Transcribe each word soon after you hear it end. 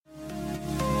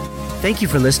Thank you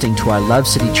for listening to our Love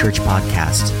City Church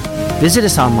podcast. Visit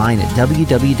us online at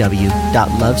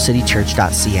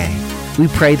www.lovecitychurch.ca. We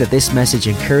pray that this message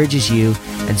encourages you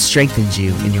and strengthens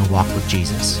you in your walk with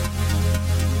Jesus.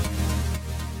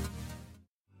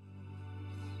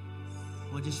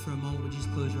 Well, just for a moment, would you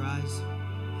just close your eyes?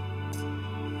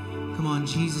 Come on,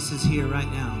 Jesus is here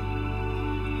right now.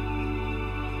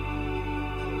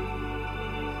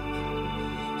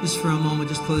 Just for a moment,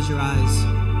 just close your eyes.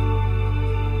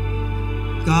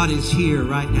 God is here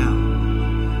right now.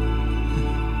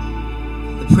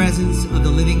 The presence of the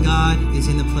living God is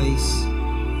in the place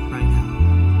right now.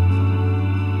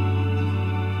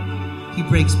 He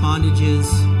breaks bondages.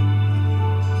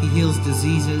 He heals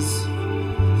diseases.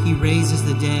 He raises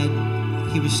the dead.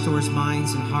 He restores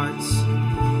minds and hearts.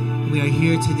 We are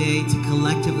here today to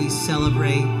collectively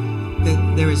celebrate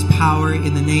that there is power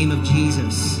in the name of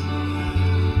Jesus.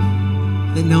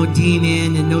 That no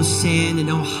demon and no sin and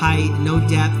no height and no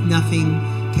depth, nothing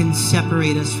can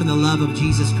separate us from the love of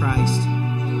Jesus Christ.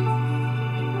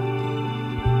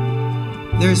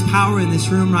 There is power in this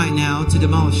room right now to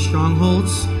demolish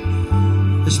strongholds.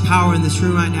 There's power in this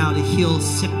room right now to heal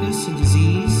sickness and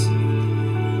disease.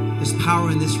 There's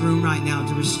power in this room right now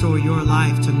to restore your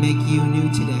life, to make you new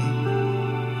today.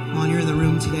 Come on, you're in the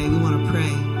room today. We want to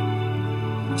pray.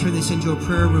 Turn this into a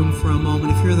prayer room for a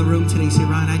moment. If you're in the room today, say,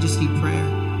 Ryan, I just need prayer.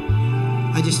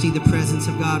 I just need the presence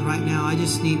of God right now. I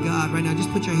just need God right now. Just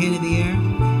put your hand in the air.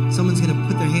 Someone's going to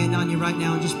put their hand on you right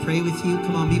now and just pray with you.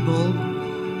 Come on, be bold.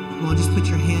 Come on, just put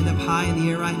your hand up high in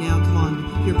the air right now. Come on,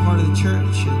 you're part of the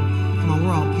church. Come on,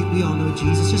 we all know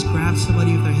Jesus. Just grab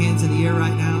somebody with their hands in the air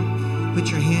right now. Put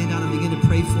your hand on them. Begin to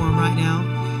pray for them right now.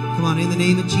 Come on, in the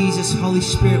name of Jesus, Holy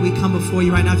Spirit, we come before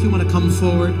you right now. If you want to come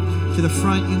forward to the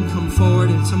front, you can come forward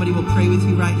and somebody will pray with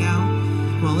you right now.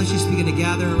 Come on, let's just begin to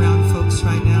gather around folks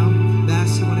right now.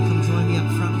 Bass, you want to come join me up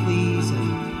front, please?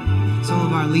 And some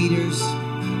of our leaders.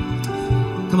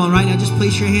 Come on, right now, just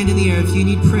place your hand in the air. If you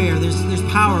need prayer, there's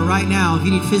power right now. If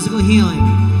you need physical healing,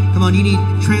 come on, you need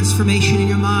transformation in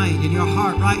your mind, in your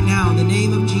heart right now, in the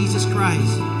name of Jesus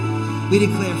Christ. We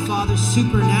declare, Father,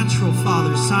 supernatural,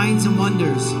 Father, signs and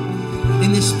wonders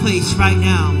in this place right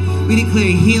now. We declare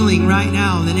healing right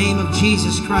now in the name of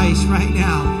Jesus Christ right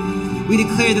now. We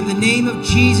declare that the name of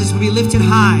Jesus will be lifted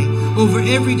high over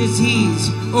every disease,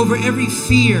 over every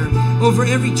fear, over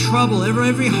every trouble, over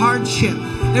every hardship.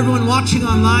 Everyone watching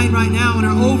online right now in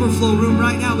our overflow room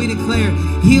right now, we declare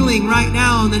healing right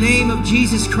now in the name of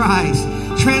Jesus Christ.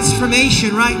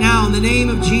 Transformation right now in the name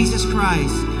of Jesus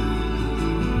Christ.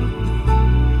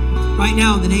 Right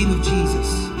now, in the name of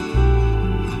Jesus.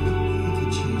 Thank you,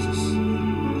 Jesus.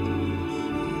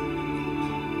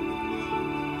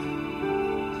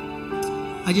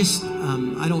 I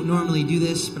don't normally do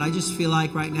this, but I just feel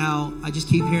like right now, I just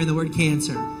keep hearing the word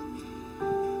cancer.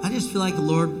 I just feel like the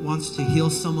Lord wants to heal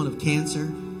someone of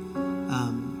cancer.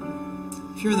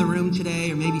 If you're in the room today,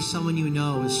 or maybe someone you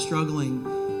know is struggling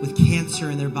with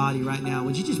cancer in their body right now,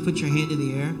 would you just put your hand in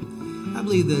the air? I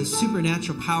believe the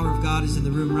supernatural power of God is in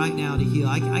the room right now to heal.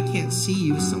 I can't see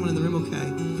you. Is someone in the room?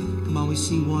 Okay. Come on, we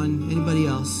see one. Anybody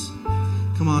else?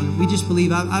 Come on. We just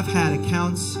believe. I've had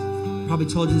accounts. Probably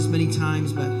told you this many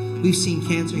times, but we've seen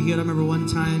cancer healed. I remember one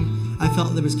time I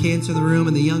felt there was cancer in the room,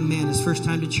 and the young man, his first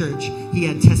time to church, he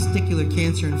had testicular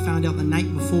cancer and found out the night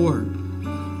before.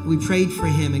 We prayed for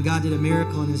him, and God did a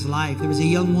miracle in his life. There was a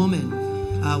young woman.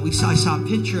 I saw a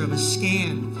picture of a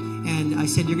scan. And I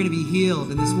said, you're going to be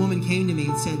healed. And this woman came to me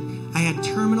and said, I had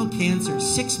terminal cancer,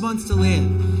 6 months to live.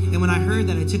 And when I heard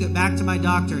that, I took it back to my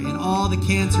doctor, and all the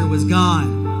cancer was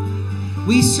gone.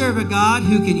 We serve a God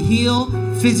who can heal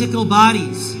physical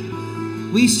bodies.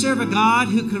 We serve a God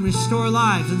who can restore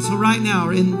lives. And so right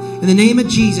now, in the name of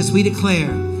Jesus, we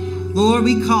declare, Lord,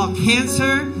 we call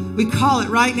cancer, we call it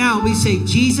right now. We say,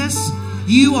 Jesus,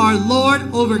 you are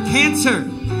Lord over cancer.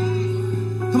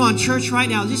 Come on, church, right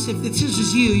now. Just if this is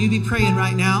just you'd be praying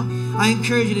right now. I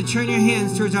encourage you to turn your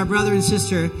hands towards our brother and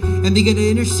sister and begin to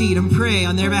intercede and pray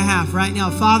on their behalf right now.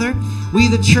 Father, we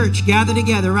the church gather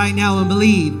together right now and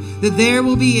believe that there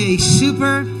will be a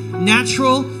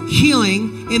supernatural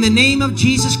healing in the name of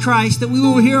Jesus Christ, that we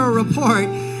will hear a report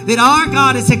that our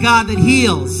God is a God that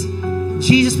heals.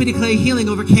 Jesus, we declare healing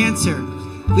over cancer.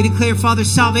 We declare, Father,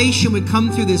 salvation would come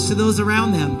through this to those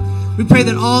around them. We pray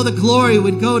that all the glory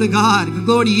would go to God, would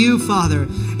go to you, Father.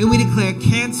 And we declare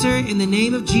cancer in the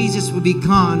name of Jesus would be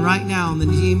gone right now in the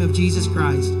name of Jesus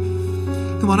Christ.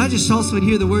 Come on, I just also would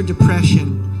hear the word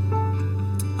depression.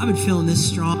 I've been feeling this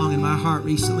strong in my heart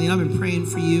recently, and I've been praying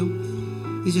for you.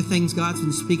 These are things God's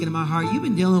been speaking in my heart. You've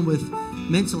been dealing with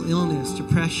mental illness,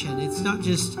 depression. It's not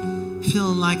just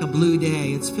feeling like a blue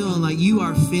day. It's feeling like you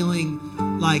are feeling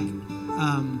like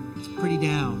it's pretty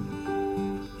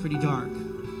down, pretty dark.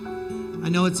 I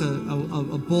know it's a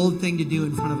bold thing to do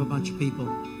in front of a bunch of people.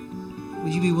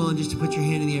 Would you be willing just to put your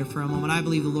hand in the air for a moment? I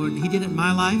believe the Lord, He did it in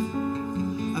my life.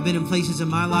 I've been in places in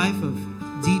my life of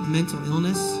deep mental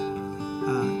illness,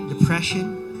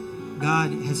 depression.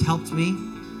 God has helped me,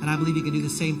 and I believe He can do the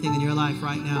same thing in your life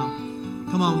right now.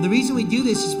 Come on. The reason we do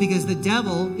this is because the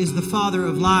devil is the father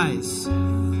of lies.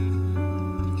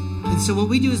 And so what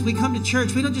we do is we come to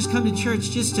church. We don't just come to church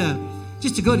just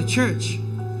to go to church.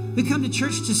 We come to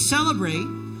church to celebrate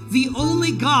the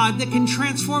only God that can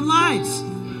transform lives.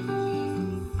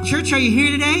 Church, are you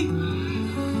here today?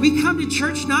 We come to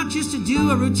church not just to do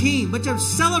a routine, but to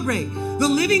celebrate the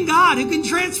living God who can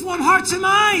transform hearts and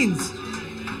minds.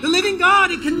 The living God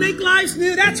who can make lives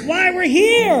new. That's why we're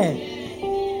here.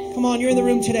 Come on, you're in the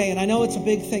room today, and I know it's a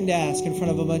big thing to ask in front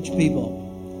of a bunch of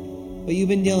people, but you've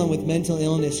been dealing with mental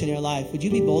illness in your life. Would you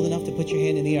be bold enough to put your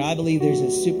hand in the air? I believe there's a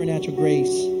supernatural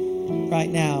grace right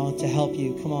now to help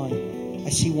you. Come on. I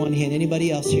see one hand.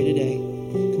 Anybody else here today?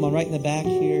 Come on, right in the back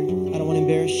here. I don't want to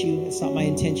embarrass you. That's not my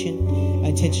intention. My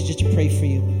intention is just to pray for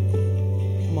you.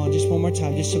 Come on, just one more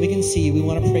time, just so we can see you. We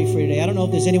want to pray for you today. I don't know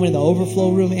if there's anyone in the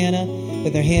overflow room, Anna,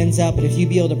 with their hands up, but if you'd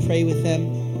be able to pray with them,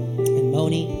 and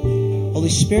Moni, Holy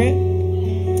Spirit,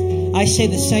 I say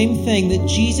the same thing that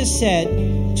Jesus said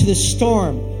to the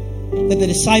storm that the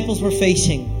disciples were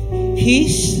facing.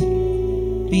 Peace,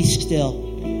 be still.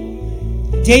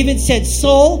 David said,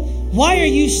 soul, why are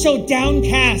you so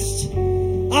downcast?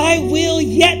 I will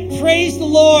yet praise the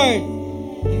Lord.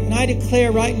 And I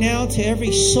declare right now to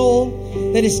every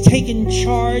soul that has taken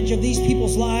charge of these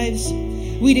people's lives,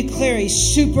 we declare a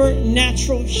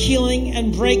supernatural healing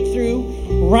and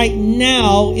breakthrough right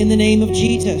now in the name of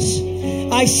Jesus.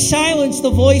 I silence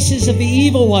the voices of the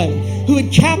evil one who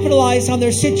would capitalize on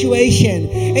their situation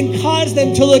and cause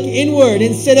them to look inward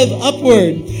instead of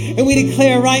upward. And we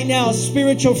declare right now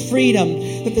spiritual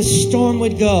freedom, that the storm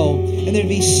would go and there'd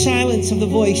be silence of the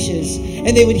voices,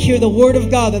 and they would hear the word of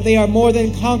God that they are more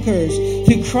than conquerors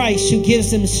through Christ who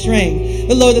gives them strength.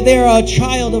 The Lord, that they are a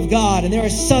child of God and they're a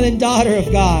son and daughter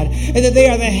of God, and that they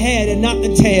are the head and not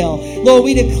the tail. Lord,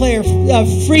 we declare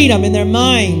freedom in their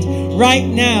mind right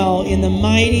now in the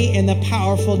mighty and the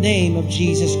powerful name of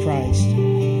Jesus Christ. Come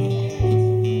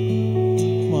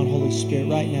on, Holy Spirit,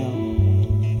 right now.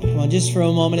 Come on, just for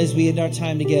a moment as we end our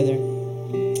time together,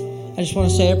 I just want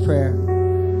to say a prayer.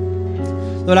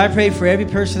 Lord, I pray for every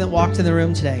person that walked in the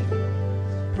room today.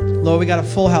 Lord, we got a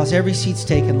full house. Every seat's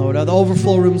taken, Lord. The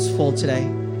overflow room's full today.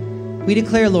 We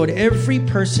declare, Lord, every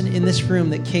person in this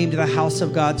room that came to the house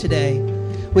of God today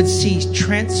would see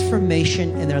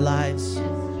transformation in their lives.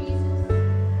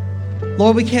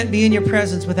 Lord, we can't be in your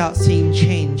presence without seeing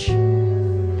change.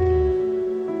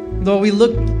 Lord, we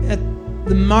look at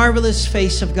the marvelous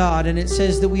face of God, and it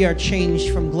says that we are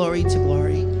changed from glory to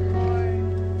glory.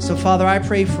 So, Father, I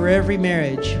pray for every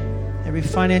marriage, every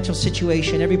financial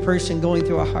situation, every person going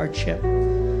through a hardship,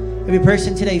 every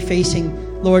person today facing,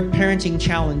 Lord, parenting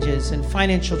challenges and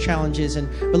financial challenges and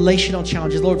relational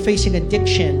challenges, Lord, facing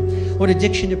addiction, Lord,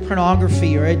 addiction to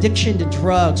pornography or addiction to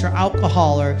drugs or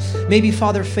alcohol, or maybe,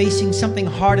 Father, facing something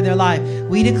hard in their life.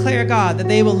 We declare, God, that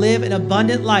they will live an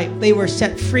abundant life. They were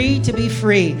set free to be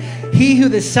free. He who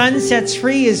the Son sets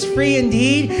free is free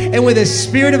indeed, and where the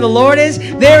Spirit of the Lord is,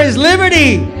 there is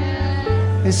liberty.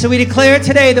 And so we declare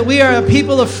today that we are a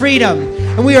people of freedom,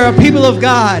 and we are a people of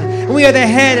God, and we are the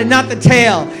head and not the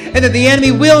tail, and that the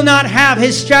enemy will not have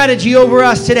his strategy over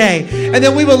us today, and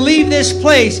that we will leave this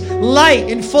place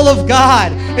light and full of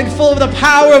God and full of the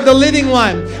power of the living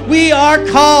one. We are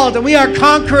called and we are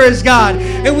conquerors, God,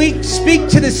 and we speak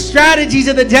to the strategies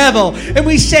of the devil, and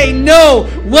we say no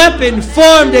weapon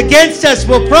formed against us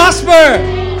will prosper.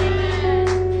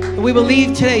 And we will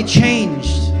leave today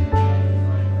changed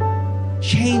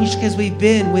because we've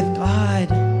been with God.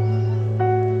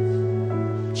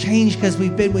 Changed because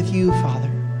we've been with you, Father.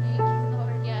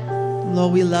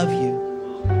 Lord, we love you.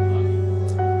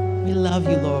 We love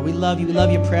you, Lord. We love you. We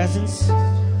love your presence.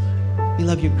 We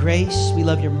love your grace. We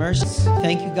love your mercy.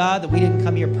 Thank you, God, that we didn't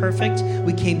come here perfect.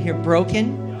 We came here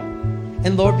broken.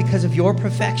 And Lord, because of your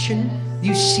perfection,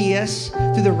 you see us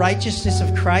through the righteousness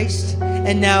of Christ.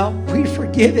 And now we're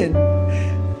forgiven.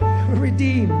 We're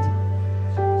redeemed.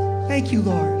 Thank you,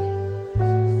 Lord.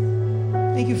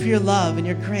 Thank you for your love and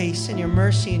your grace and your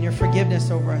mercy and your forgiveness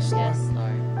over us, Lord. Yes,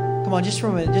 Lord. Come on, just for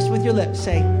a minute, just with your lips,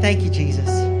 say, thank you, Jesus.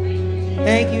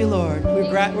 Thank you, Lord. We're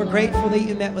grateful that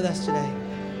you met with us today.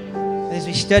 And as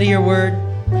we study your word,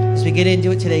 as we get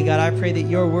into it today, God, I pray that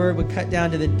your word would cut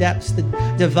down to the depths, the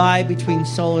divide between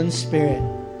soul and spirit.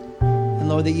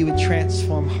 Lord, that you would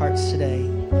transform hearts today.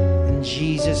 In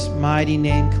Jesus' mighty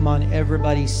name. Come on,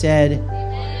 everybody said.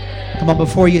 Come on,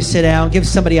 before you sit down, give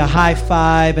somebody a high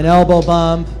five, an elbow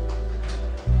bump.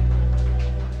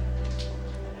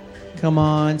 Come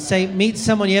on, say, meet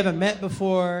someone you haven't met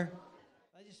before.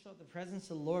 I just felt the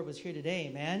presence of the Lord was here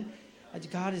today, man.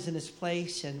 God is in this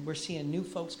place, and we're seeing new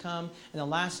folks come. In the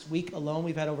last week alone,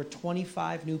 we've had over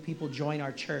 25 new people join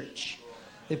our church.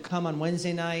 They've come on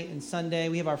Wednesday night and Sunday.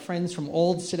 We have our friends from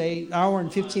Olds today, hour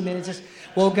and 15 minutes. Just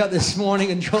woke up this morning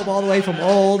and drove all the way from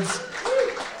Olds.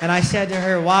 And I said to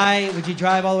her, why would you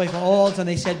drive all the way from Olds? And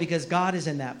they said, because God is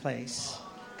in that place.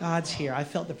 God's here. I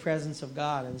felt the presence of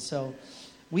God. And so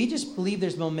we just believe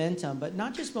there's momentum, but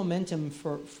not just momentum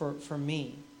for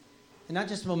me. And not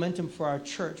just momentum for our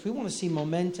church. We want to see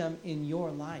momentum in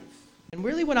your life. And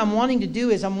really what I'm wanting to do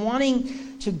is I'm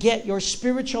wanting to get your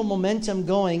spiritual momentum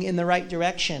going in the right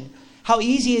direction. How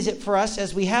easy is it for us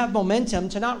as we have momentum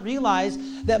to not realize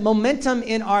that momentum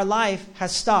in our life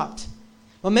has stopped?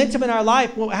 Momentum in our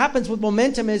life, what happens with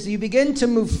momentum is you begin to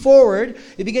move forward.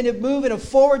 You begin to move in a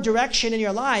forward direction in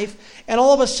your life. And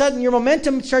all of a sudden your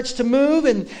momentum starts to move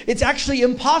and it's actually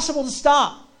impossible to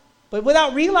stop. But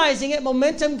without realizing it,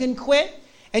 momentum can quit.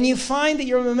 And you find that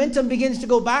your momentum begins to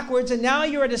go backwards, and now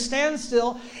you're at a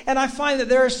standstill. And I find that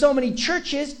there are so many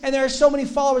churches and there are so many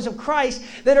followers of Christ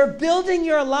that are building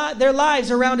their lives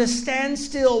around a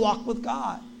standstill walk with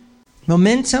God.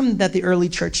 Momentum that the early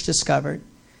church discovered.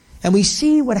 And we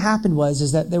see what happened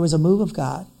is that there was a move of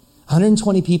God.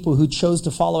 120 people who chose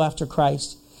to follow after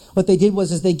Christ. What they did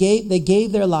was they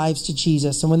gave their lives to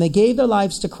Jesus. And when they gave their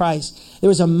lives to Christ, there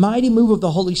was a mighty move of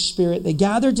the Holy Spirit. They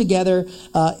gathered together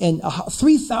and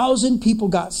 3,000 people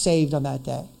got saved on that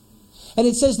day. And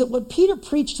it says that what Peter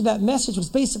preached to that message was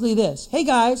basically this. Hey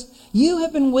guys, you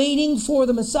have been waiting for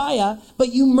the Messiah, but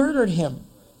you murdered him.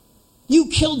 You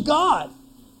killed God.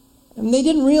 And they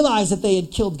didn't realize that they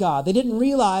had killed God. They didn't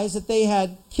realize that they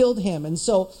had killed him. And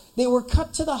so they were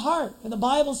cut to the heart. And the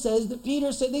Bible says that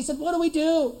they said, what do we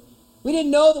do? We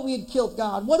didn't know that we had killed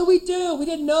God. What do we do? We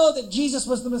didn't know that Jesus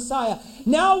was the Messiah.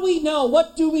 Now we know.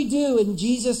 What do we do? And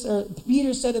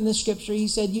Peter said in this scripture, he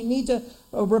said, you need to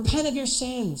repent of your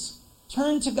sins.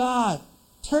 Turn to God.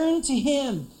 Turn to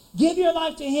him. Give your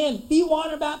life to him. Be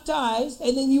water baptized,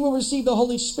 and then you will receive the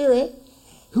Holy Spirit,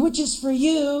 which is for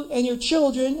you and your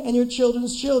children and your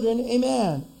children's children.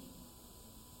 Amen.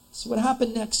 So what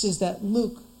happened next is that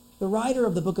Luke, the writer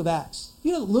of the book of Acts,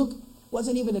 Luke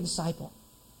wasn't even a disciple.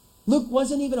 Luke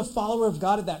wasn't even a follower of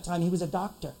God at that time. He was a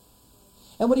doctor.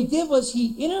 And what he did was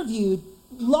he interviewed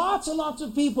lots and lots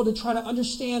of people to try to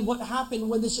understand what happened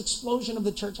when this explosion of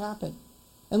the church happened.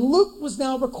 And Luke was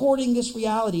now recording this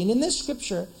reality. And in this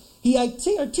scripture, he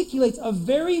articulates a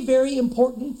very, very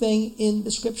important thing in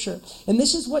the scripture. And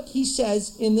this is what he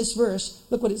says in this verse.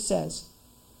 Look what it says.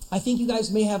 I think you guys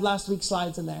may have last week's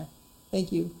slides in there.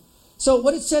 Thank you. So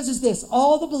what it says is this.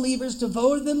 All the believers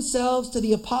devoted themselves to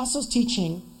the apostles'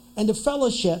 teaching and to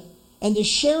fellowship and to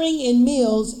sharing in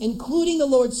meals, including the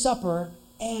Lord's Supper,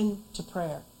 and to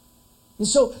prayer. And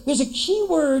so there's a key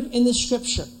word in this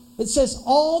scripture. It says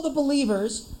all the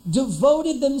believers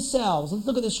devoted themselves. Let's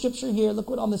look at the scripture here. Look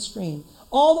what on the screen.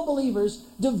 All the believers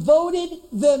devoted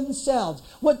themselves.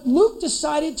 What Luke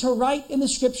decided to write in the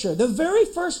scripture, the very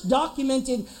first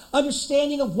documented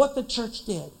understanding of what the church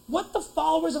did, what the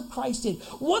followers of Christ did,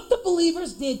 what the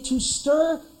believers did to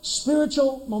stir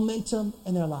spiritual momentum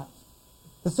in their life.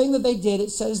 The thing that they did, it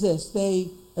says this.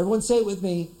 Everyone say it with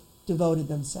me, devoted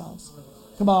themselves.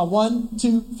 Come on, 1,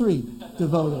 2, 3,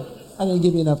 devoted. I didn't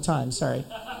give you enough time, sorry.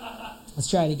 Let's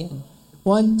try it again.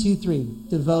 1, 2, 3,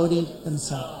 devoted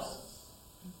themselves.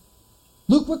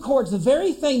 Luke records the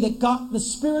very thing that got the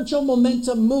spiritual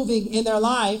momentum moving in their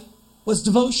life was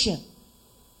devotion.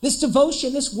 This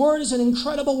devotion, this word is an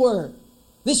incredible word.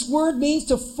 This word means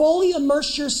to fully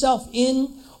immerse yourself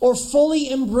in or fully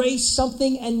embrace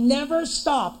something and never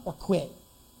stop or quit.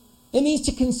 It means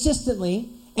to consistently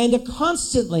and to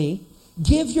constantly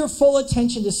give your full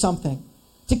attention to something.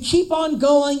 To keep on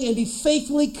going and be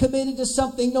faithfully committed to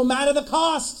something no matter the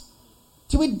cost.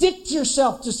 To addict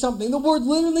yourself to something. The word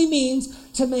literally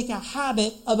means to make a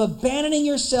habit of abandoning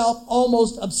yourself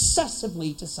almost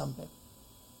obsessively to something.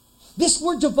 This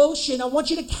word devotion, I want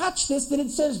you to catch this, that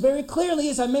it says very clearly,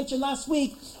 as I mentioned last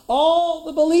week, all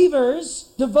the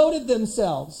believers devoted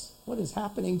themselves. What is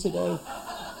happening today?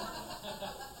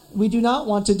 We do not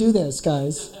want to do this,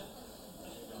 guys.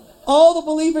 All the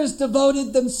believers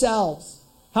devoted themselves.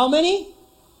 How many?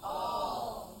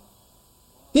 All.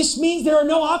 This means there are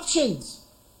no options.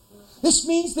 This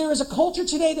means there is a culture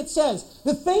today that says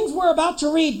the things we're about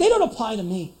to read, they don't apply to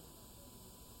me.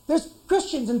 There's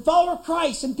Christians and follower of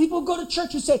Christ, and people go to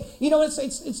church who say,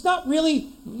 it's not really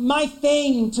my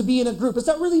thing to be in a group. It's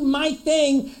not really my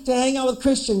thing to hang out with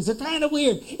Christians. They're kind of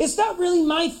weird. It's not really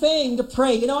my thing to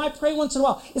pray. I pray once in a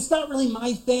while. It's not really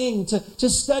my thing to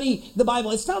study the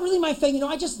Bible. It's not really my thing.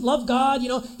 I just love God.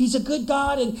 He's a good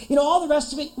God, and, all the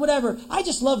rest of it, whatever. I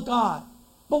just love God.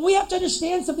 But we have to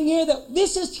understand something here, that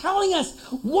this is telling us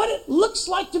what it looks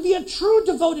like to be a true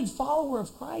devoted follower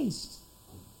of Christ.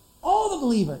 All the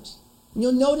believers. And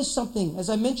you'll notice something, as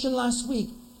I mentioned last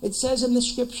week, it says in the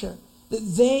scripture that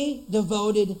they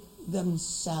devoted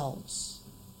themselves.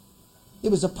 It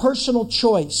was a personal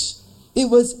choice. It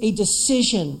was a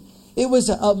decision. It was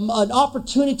an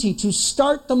opportunity to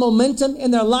start the momentum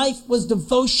in their life was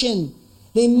devotion.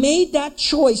 They made that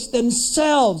choice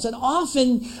themselves. And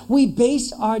often we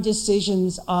base our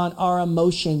decisions on our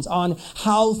emotions, on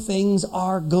how things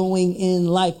are going in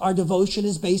life. Our devotion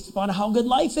is based upon how good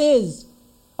life is.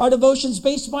 Our devotion is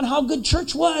based upon how good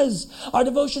church was. Our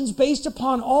devotion is based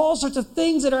upon all sorts of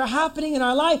things that are happening in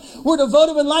our life. We're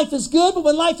devoted when life is good, but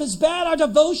when life is bad, our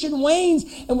devotion wanes.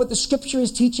 And what the scripture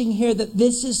is teaching here, that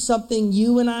this is something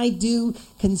you and I do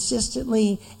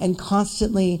consistently and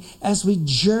constantly as we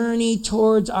journey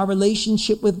towards our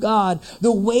relationship with God.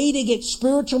 The way to get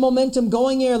spiritual momentum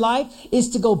going in your life is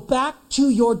to go back to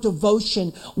your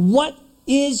devotion. What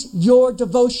is your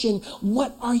devotion?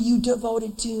 What are you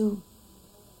devoted to?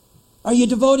 Are you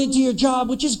devoted to your job,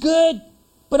 which is good?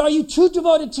 But are you too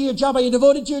devoted to your job? Are you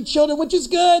devoted to your children, which is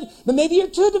good? But maybe you're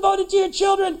too devoted to your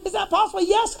children. Is that possible?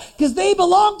 Yes, because they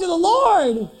belong to the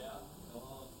Lord.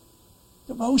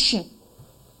 Devotion.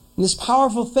 And this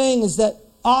powerful thing is that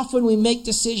often we make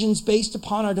decisions based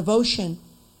upon our devotion.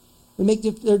 We make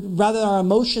our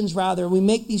emotions, we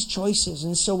make these choices.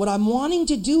 And so what I'm wanting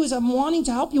to do is I'm wanting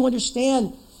to help you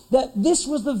understand that this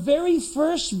was the very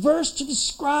first verse to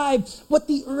describe what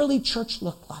the early church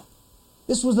looked like.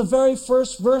 This was the very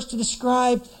first verse to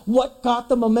describe what got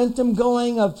the momentum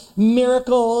going of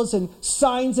miracles and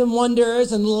signs and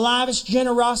wonders and lavish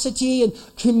generosity and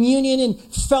communion and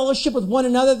fellowship with one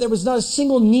another. There was not a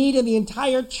single need in the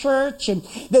entire church, and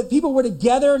that people were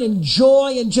together and in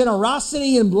joy and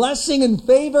generosity and blessing and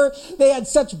favor. They had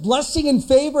such blessing and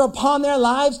favor upon their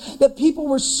lives that people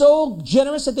were so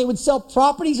generous that they would sell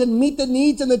properties and meet the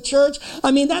needs in the church.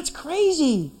 I mean, that's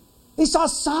crazy. They saw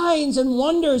signs and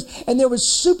wonders, and there was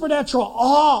supernatural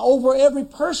awe over every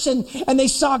person, and they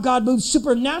saw God move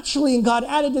supernaturally, and God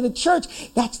added to the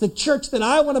church. That's the church that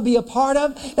I want to be a part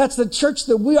of. That's the church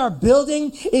that we are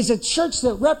building, is a church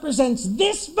that represents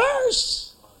this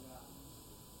verse.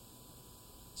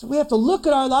 So we have to look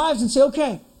at our lives and say,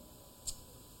 okay,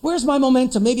 where's my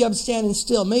momentum? Maybe I'm standing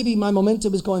still. Maybe my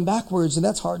momentum is going backwards, and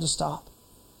that's hard to stop.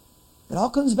 It all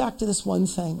comes back to this one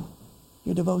thing,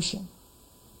 your devotion.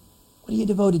 What are you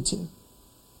devoted to?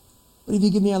 What have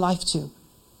you given your life to?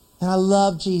 And I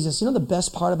love Jesus. The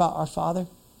best part about our Father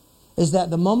is that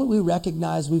the moment we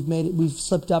recognize we've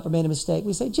slipped up or made a mistake,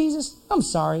 we say, Jesus, I'm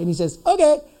sorry. And he says,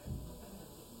 okay.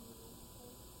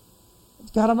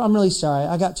 God, I'm really sorry.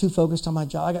 I got too focused on my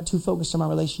job. I got too focused on my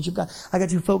relationship. God, I got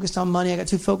too focused on money. I got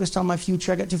too focused on my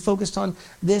future. I got too focused on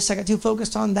this. I got too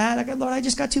focused on that. Lord, I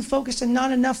just got too focused and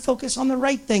not enough focus on the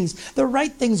right things. The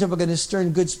right things are going to stir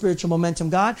in good spiritual momentum,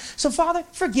 God. So, Father,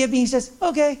 forgive me. He says,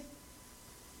 okay.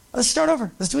 Let's start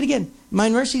over. Let's do it again. My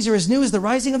mercies are as new as the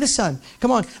rising of the sun.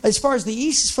 Come on. As far as the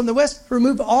east is from the west,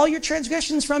 remove all your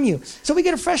transgressions from you. So we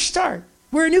get a fresh start.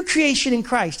 We're a new creation in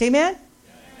Christ. Amen?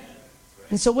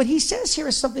 And so what he says here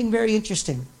is something very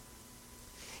interesting.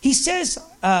 He says,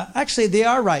 actually, they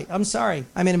are right. I'm sorry.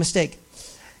 I made a mistake.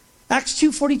 Acts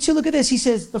 2:42, look at this. He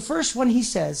says, the first one he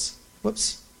says,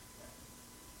 whoops.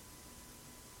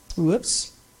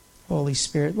 Holy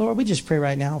Spirit. Lord, we just pray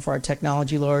right now for our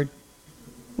technology, Lord.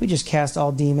 We just cast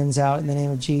all demons out in the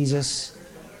name of Jesus.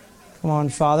 Come on,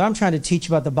 Father. I'm trying to teach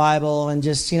about the Bible and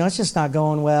just, it's just not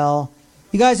going well.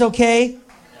 You guys okay?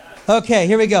 Okay,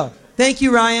 here we go. Thank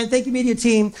you, Ryan. Thank you, media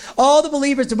team. All the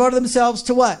believers devoted themselves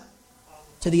to what?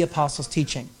 To the apostles'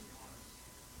 teaching.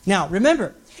 Now,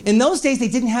 remember, in those days, they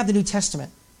didn't have the New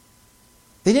Testament.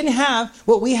 They didn't have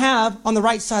what we have on the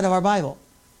right side of our Bible.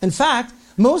 In fact,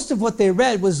 most of what they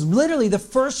read was literally the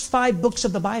first 5 books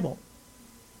of the Bible.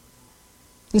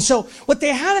 And so what they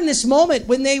had in this moment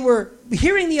when they were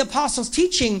hearing the apostles'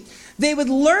 teaching, they would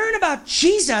learn about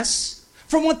Jesus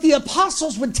from what the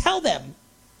apostles would tell them.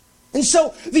 And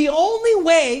so the only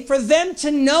way for them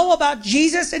to know about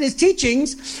Jesus and his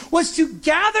teachings was to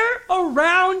gather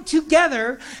around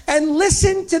together and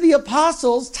listen to the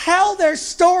apostles tell their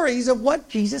stories of what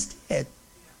Jesus did.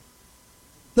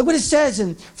 Look what it says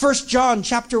in 1 John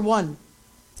chapter 1.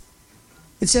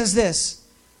 It says this.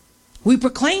 We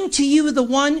proclaim to you the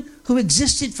one who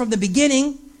existed from the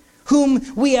beginning,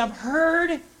 whom we have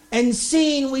heard and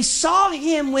seen. We saw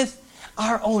him with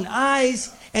our own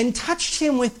eyes and touched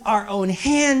him with our own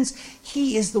hands.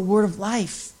 He is the word of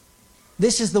life.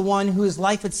 This is the one whose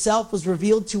life itself was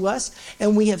revealed to us,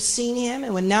 and we have seen him.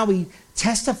 And when now we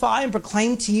testify and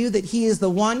proclaim to you that he is the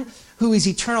one who is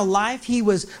eternal life. He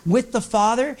was with the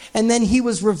Father, and then he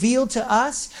was revealed to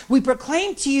us. We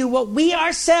proclaim to you what we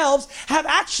ourselves have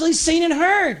actually seen and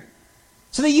heard,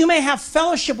 so that you may have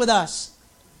fellowship with us.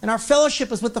 And our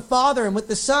fellowship is with the Father and with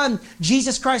the Son,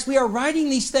 Jesus Christ. We are writing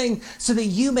these things so that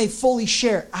you may fully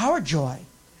share our joy.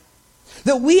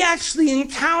 That we actually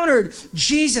encountered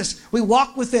Jesus. We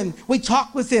walked with him. We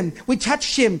talked with him. We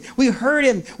touched him. We heard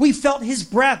him. We felt his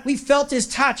breath. We felt his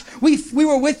touch. We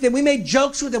were with him. We made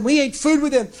jokes with him. We ate food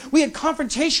with him. We had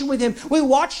confrontation with him. We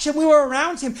watched him. We were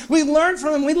around him. We learned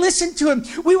from him. We listened to him.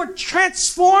 We were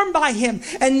transformed by him.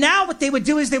 And now what they would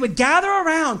do is they would gather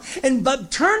around, and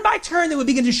but turn by turn they would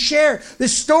begin to share the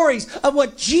stories of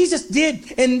what Jesus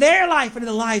did in their life and in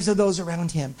the lives of those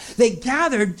around him. They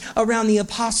gathered around the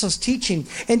apostles' teaching.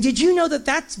 And did you know that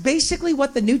that's basically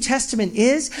what the New Testament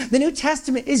is? The New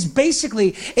Testament is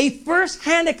basically a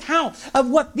first-hand account of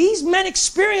what these men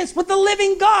experienced with the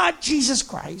living God, Jesus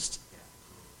Christ.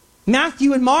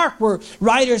 Matthew and Mark were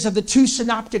writers of the two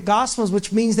synoptic gospels,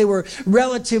 which means they were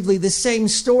relatively the same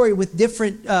story with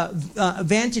different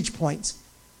vantage points.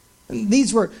 And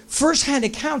these were first-hand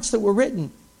accounts that were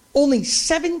written only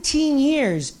 17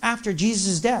 years after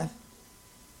Jesus' death.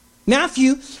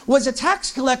 Matthew was a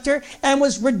tax collector and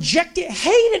was rejected,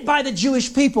 hated by the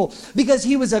Jewish people because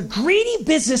he was a greedy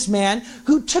businessman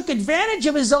who took advantage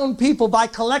of his own people by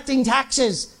collecting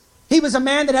taxes. He was a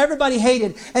man that everybody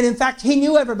hated, and in fact, he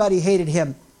knew everybody hated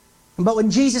him. But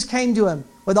when Jesus came to him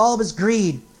with all of his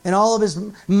greed and all of his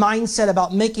mindset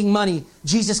about making money,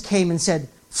 Jesus came and said,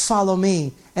 "Follow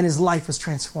me," and his life was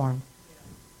transformed.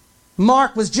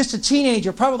 Mark was just a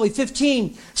teenager, probably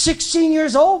 15, 16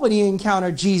 years old when he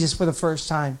encountered Jesus for the first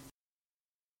time.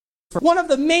 One of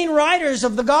the main writers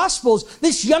of the Gospels,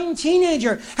 this young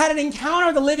teenager, had an encounter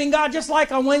with the living God, just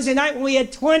like on Wednesday night when we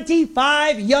had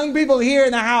 25 young people here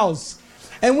in the house.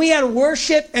 And we had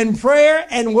worship and prayer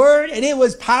and word, and it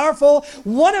was powerful.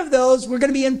 One of those, we're going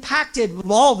to be impacted,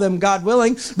 all of them, God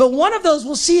willing, but one of those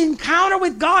will see encounter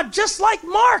with God, just like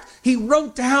Mark. He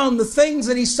wrote down the things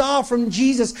that he saw from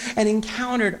Jesus and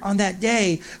encountered on that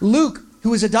day. Luke,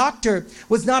 who was a doctor,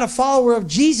 was not a follower of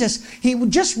Jesus. He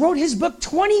just wrote his book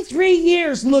 23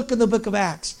 years, look in the book of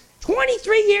Acts.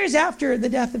 23 years after the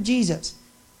death of Jesus.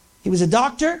 He was a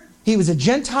doctor. He was a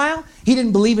Gentile. He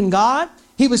didn't believe in God.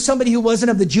 He was somebody who wasn't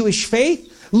of the Jewish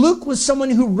faith. Luke was someone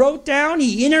who wrote down,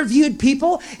 he interviewed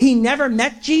people. He never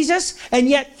met Jesus, and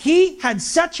yet he had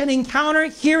such an encounter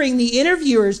hearing the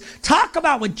interviewers talk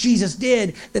about what Jesus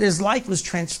did that his life was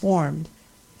transformed.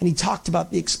 And he talked about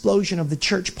the explosion of the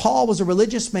church. Paul was a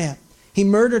religious man. He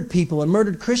murdered people and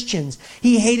murdered Christians.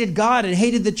 He hated God and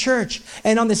hated the church.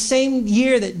 And on the same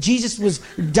year that Jesus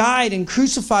died and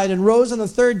crucified and rose on the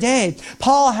third day,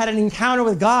 Paul had an encounter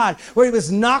with God where he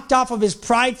was knocked off of his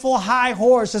prideful high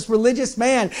horse, this religious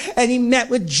man, and he met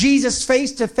with Jesus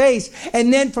face to face.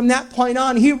 And then from that point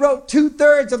on, he wrote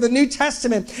 2/3 of the New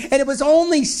Testament. And it was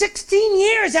only 16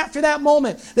 years after that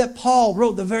moment that Paul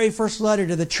wrote the very first letter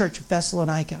to the church of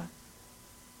Thessalonica.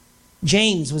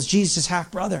 James was Jesus'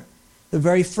 half-brother. The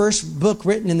very first book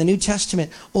written in the New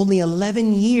Testament, only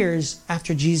 11 years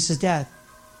after Jesus' death.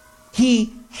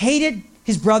 He hated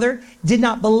his brother, did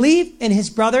not believe in his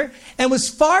brother, and was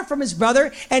far from his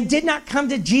brother, and did not come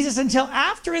to Jesus until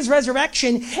after his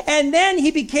resurrection. And then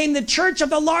he became the church of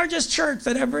the largest church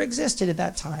that ever existed at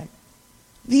that time.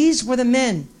 These were the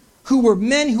men who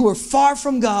were far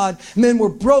from God. Men were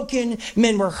broken.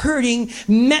 Men were hurting.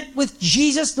 Met with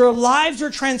Jesus. Their lives were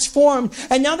transformed.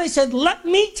 And now they said, let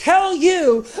me tell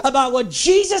you about what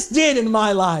Jesus did in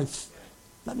my life.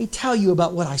 Let me tell you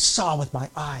about what I saw with my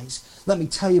eyes. Let me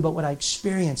tell you about what I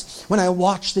experienced. When I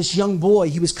watched this young boy,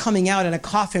 he was coming out in a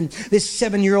coffin, this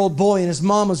 7-year-old boy, and his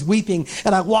mom was weeping.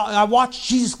 And I watched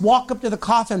Jesus walk up to the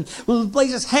coffin,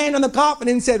 place his hand on the coffin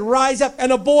and said, rise up.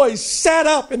 And a boy sat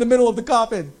up in the middle of the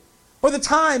coffin. Or the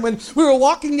time when we were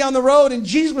walking down the road and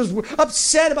Jesus was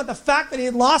upset about the fact that he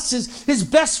had lost his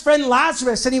best friend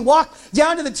Lazarus. And he walked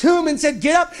down to the tomb and said,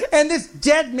 get up. And this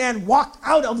dead man walked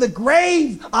out of the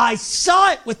grave. I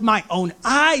saw it with my own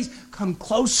eyes. Come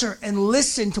closer and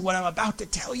listen to what I'm about to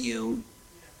tell you.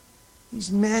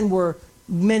 These men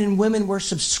and women were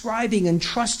subscribing and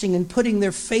trusting and putting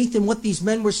their faith in what these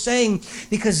men were saying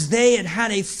because they had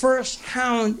had a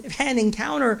first-hand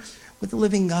encounter with the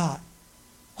living God.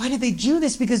 Why did they do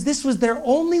this? Because this was their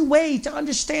only way to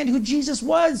understand who Jesus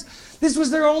was. This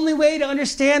was their only way to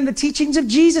understand the teachings of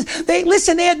Jesus. They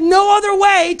had no other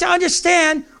way to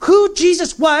understand who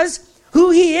Jesus was, who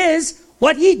he is,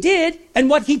 what he did, and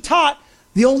what he taught.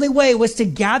 The only way was to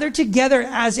gather together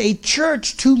as a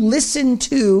church to listen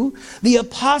to the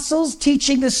apostles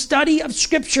teaching the study of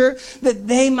Scripture that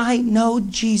they might know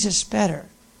Jesus better.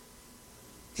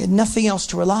 They had nothing else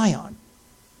to rely on.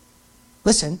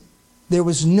 Listen. There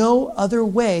was no other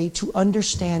way to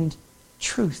understand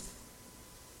truth.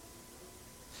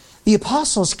 The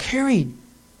apostles carried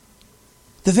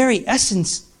the very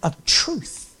essence of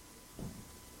truth.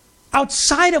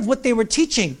 Outside of what they were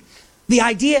teaching, the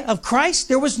idea of Christ,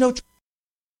 there was no truth.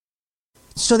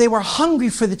 So they were hungry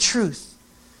for the truth.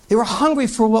 They were hungry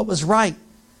for what was right.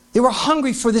 They were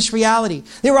hungry for this reality.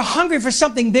 They were hungry for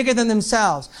something bigger than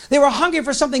themselves. They were hungry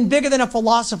for something bigger than a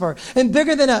philosopher and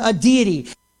bigger than a deity.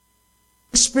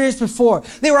 Experienced before.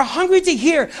 They were hungry to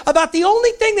hear about the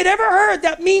only thing they'd ever heard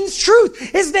that means truth.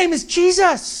 His name is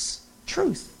Jesus.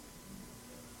 Truth.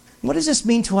 What does this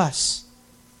mean to us?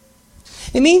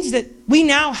 It means that we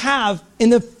now have in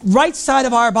the right side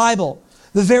of our Bible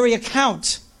the very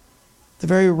account, the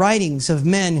very writings of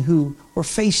men who were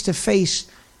face to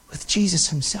face with Jesus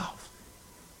himself.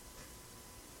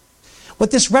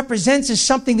 What this represents is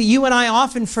something that you and I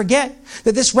often forget,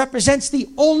 that this represents the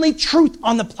only truth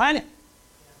on the planet.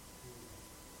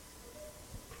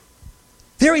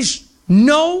 There is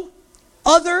no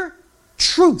other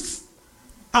truth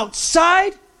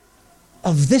outside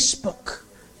of this book.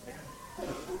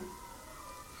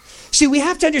 See, we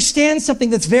have to understand something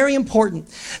that's very important.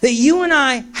 That you and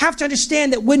I have to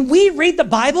understand that when we read the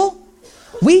Bible,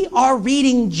 we are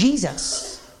reading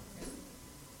Jesus.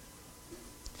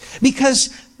 Because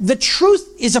the truth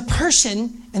is a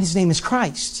person, and his name is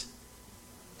Christ.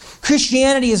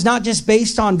 Christianity is not just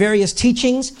based on various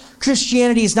teachings.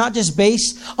 Christianity is not just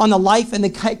based on the life and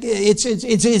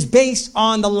it's based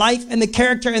on the life and the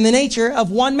character and the nature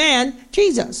of one man,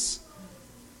 Jesus.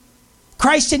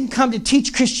 Christ didn't come to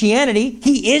teach Christianity.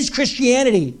 He is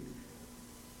Christianity.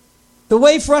 The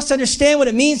way for us to understand what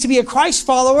it means to be a Christ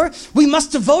follower, we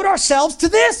must devote ourselves to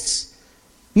this.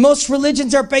 Most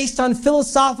religions are based on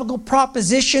philosophical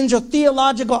propositions or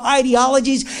theological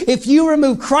ideologies. If you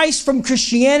remove Christ from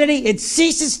Christianity, it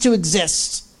ceases to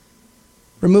exist.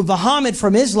 Remove Muhammad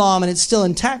from Islam and it's still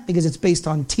intact because it's based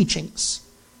on teachings,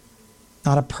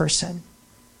 not a person.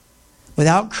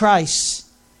 Without Christ,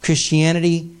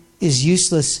 Christianity is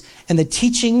useless. And the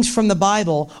teachings from the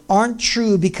Bible aren't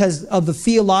true because of the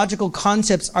theological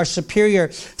concepts are superior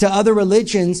to other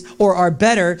religions or are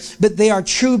better, but they are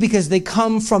true because they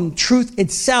come from truth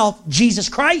itself, Jesus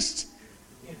Christ.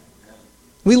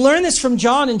 We learn this from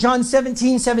John in John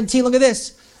 17:17. Look at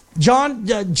this.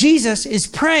 Jesus is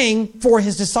praying for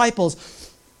his disciples.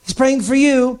 He's praying for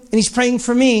you and he's praying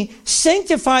for me.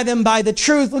 Sanctify them by the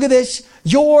truth. Look at this.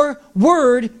 Your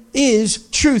word is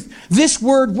truth. This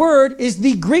word is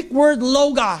the Greek word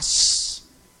logos.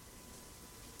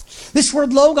 This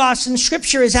word logos in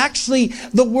Scripture is actually,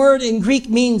 the word in Greek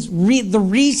means the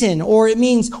reason, or it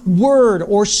means word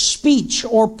or speech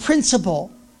or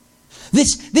principle.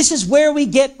 This is where we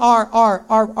get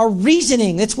our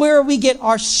reasoning. It's where we get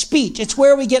our speech. It's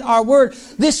where we get our word.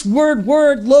 This word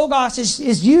logos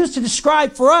is used to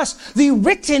describe for us the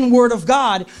written word of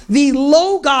God, the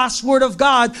logos word of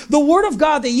God, the word of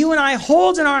God that you and I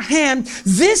hold in our hand.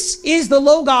 This is the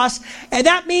logos, and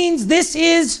that means this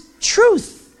is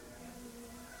truth.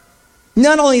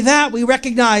 Not only that, we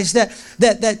recognize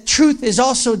that truth is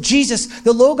also Jesus.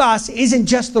 The Logos isn't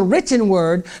just the written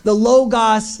word. The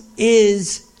Logos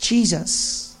is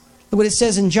Jesus. Look what it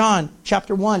says in John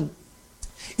chapter 1.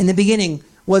 In the beginning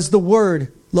was the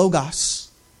word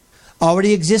Logos.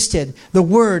 Already existed. The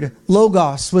word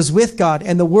Logos was with God,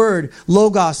 and the word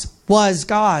Logos was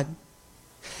God.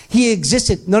 He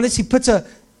existed. Notice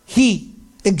he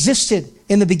existed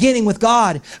in the beginning with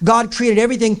God. God created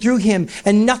everything through him,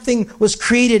 and nothing was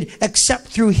created except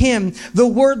through him. The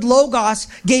word Logos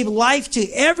gave life to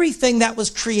everything that was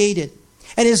created,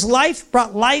 and his life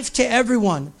brought life to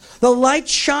everyone. The light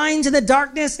shines in the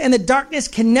darkness, and the darkness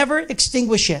can never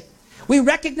extinguish it. We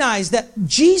recognize that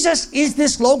Jesus is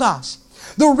this Logos.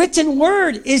 The written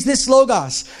word is this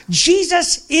Logos.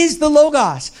 Jesus is the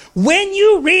Logos. When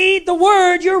you read the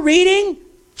word, you're reading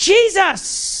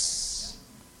Jesus.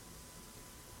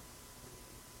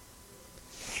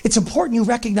 It's important you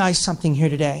recognize something here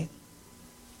today.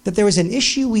 That there is an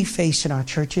issue we face in our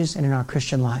churches and in our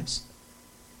Christian lives.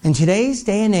 In today's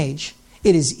day and age,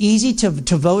 it is easy to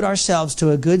devote ourselves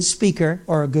to a good speaker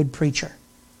or a good preacher.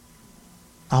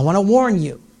 I want to warn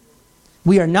you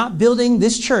We are not building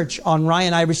this church on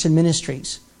Ryan Iverson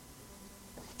Ministries.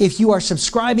 If you are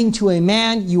subscribing to a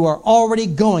man, you are already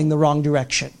going the wrong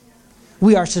direction.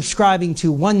 We are subscribing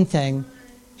to one thing.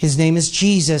 His name is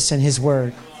Jesus and His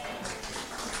Word.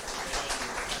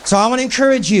 So I want to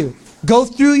encourage you, go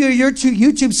through your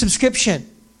YouTube subscription.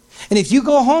 And if you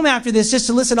go home after this just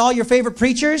to listen to all your favorite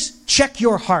preachers, check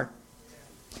your heart.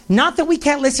 Not that we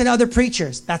can't listen to other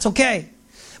preachers. That's okay.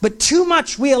 But too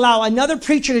much we allow another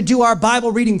preacher to do our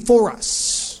Bible reading for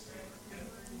us.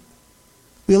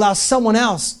 We allow someone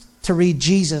else to read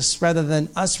Jesus rather than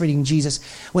us reading Jesus.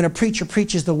 When a preacher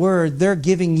preaches the Word, they're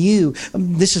giving you,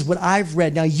 this is what I've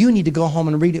read. Now you need to go home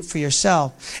and read it for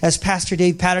yourself. As Pastor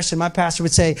Dave Patterson, my pastor,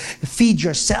 would say, feed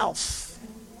yourself.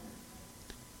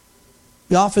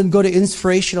 We often go to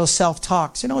inspirational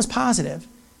self-talks. It's positive.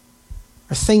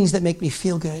 Or things that make me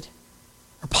feel good.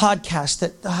 Or podcasts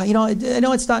that, I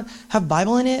know it's not have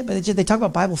Bible in it, but they talk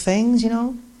about Bible things,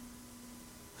 Or,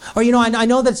 I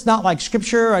know that it's not like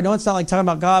Scripture. I know it's not like talking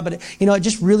about God, but, it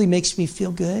just really makes me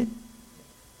feel good.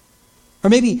 Or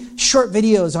maybe short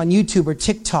videos on YouTube or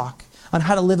TikTok on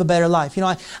how to live a better life.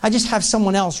 I just have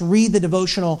someone else read the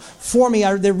devotional for me.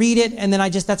 They read it, and then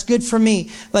that's good for me.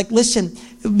 Like, listen,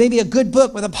 maybe a good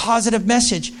book with a positive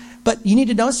message. But you need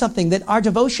to know something, that our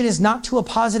devotion is not to a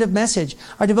positive message.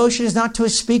 Our devotion is not to a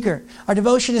speaker. Our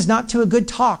devotion is not to a good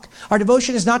talk. Our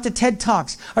devotion is not to TED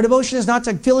Talks. Our devotion is not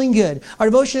to feeling good. Our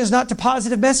devotion is not to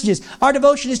positive messages. Our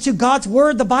devotion is to God's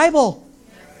Word, the Bible.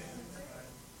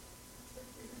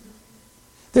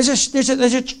 There's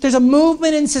a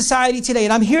movement in society today,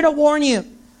 and I'm here to warn you.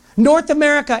 North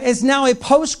America is now a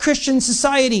post-Christian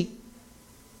society.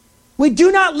 We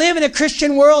do not live in a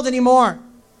Christian world anymore.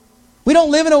 We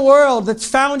don't live in a world that's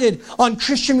founded on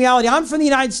Christian reality. I'm from the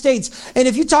United States, and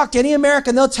if you talk to any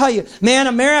American, they'll tell you, man,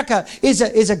 America is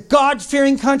a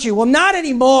God-fearing country. Well, not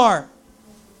anymore.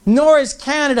 Nor is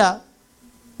Canada.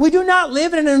 We do not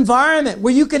live in an environment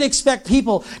where you can expect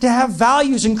people to have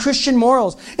values and Christian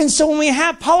morals. And so when we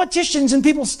have politicians and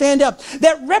people stand up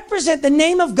that represent the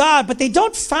name of God, but they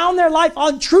don't found their life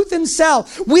on truth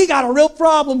themselves, we got a real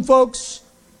problem, folks.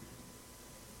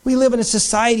 We live in a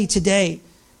society today,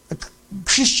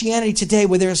 Christianity today,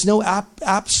 where there is no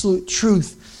absolute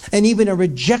truth and even a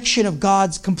rejection of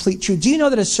God's complete truth. Do you know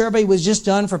that a survey was just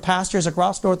done for pastors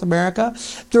across North America?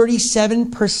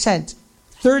 37%,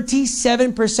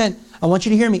 I want you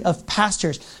to hear me, of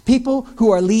pastors, people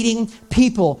who are leading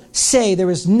people, say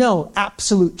there is no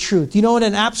absolute truth. Do you know what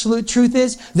an absolute truth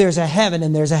is? There's a heaven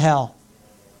and there's a hell.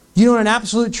 Do you know what an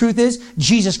absolute truth is?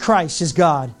 Jesus Christ is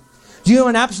God. Do you know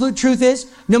what an absolute truth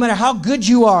is? No matter how good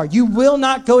you are, you will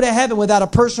not go to heaven without a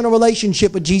personal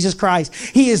relationship with Jesus Christ.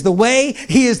 He is the way,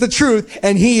 He is the truth,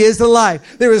 and He is the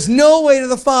life. There is no way to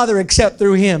the Father except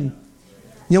through Him.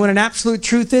 You know what an absolute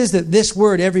truth is? That this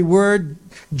word, every word,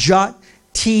 jot,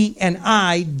 T, and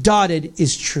I, dotted,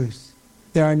 is truth.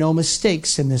 There are no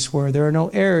mistakes in this word. There are no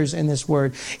errors in this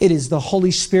word. It is the Holy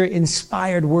Spirit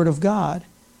inspired Word of God.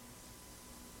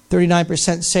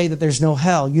 39% say that there's no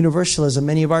hell. Universalism.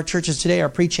 Many of our churches today are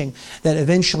preaching that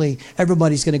eventually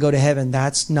everybody's going to go to heaven.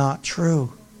 That's not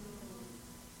true.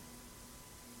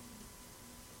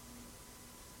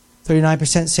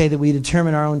 39% say that we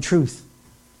determine our own truth.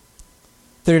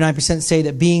 39% say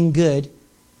that being good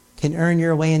can earn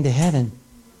your way into heaven.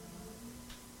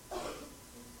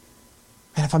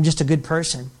 And if I'm just a good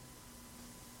person,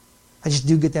 I just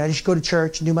do good that. I just go to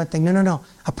church and do my thing. No.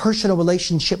 A personal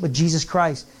relationship with Jesus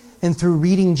Christ and through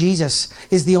reading Jesus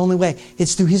is the only way.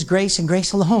 It's through His grace and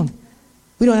grace alone.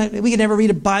 We can never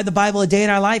read the Bible a day in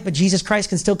our life, but Jesus Christ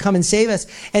can still come and save us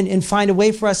and find a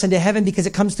way for us into heaven because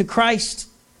it comes through Christ.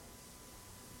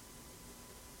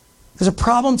 There's a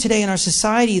problem today in our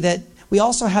society that we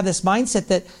also have this mindset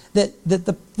that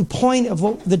the point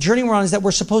of the journey we're on is that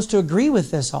we're supposed to agree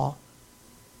with this all.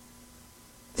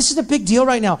 This is a big deal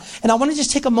right now. And I want to just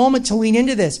take a moment to lean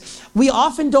into this. We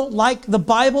often don't like the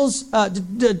Bible's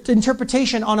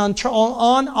interpretation on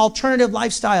alternative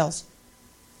lifestyles.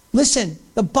 Listen,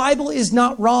 the Bible is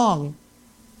not wrong.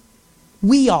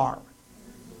 We are.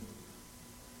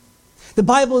 The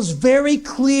Bible is very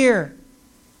clear.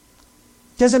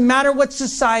 It doesn't matter what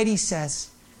society says.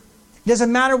 It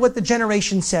doesn't matter what the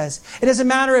generation says. It doesn't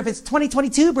matter if it's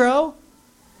 2022, bro.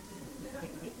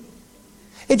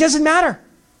 It doesn't matter.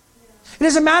 It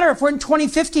doesn't matter if we're in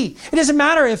 2050. It doesn't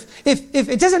matter if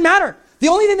it doesn't matter. The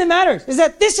only thing that matters is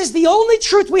that this is the only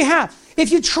truth we have.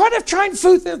 If you try to find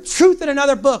truth in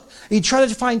another book, or you try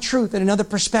to find truth in another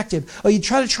perspective, or you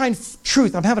try to find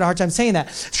truth, I'm having a hard time saying that,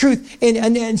 truth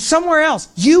in somewhere else,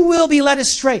 you will be led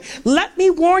astray. Let me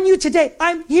warn you today.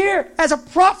 I'm here as a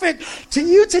prophet to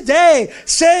you today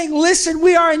saying, listen,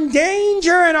 we are in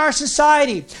danger in our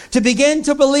society to begin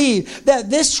to believe that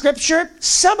this scripture,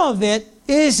 some of it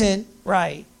isn't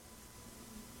right.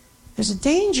 There's a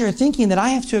danger thinking that I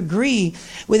have to agree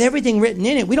with everything written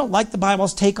in it. We don't like the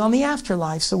Bible's take on the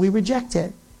afterlife, so we reject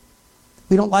it.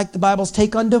 We don't like the Bible's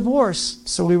take on divorce,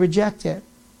 so we reject it.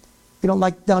 We don't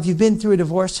like... Now, if you've been through a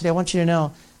divorce today, I want you to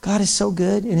know, God is so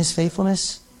good in His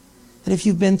faithfulness that if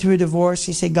you've been through a divorce,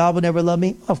 you say, God will never love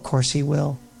me. Of course He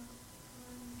will.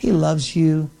 He loves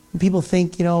you. People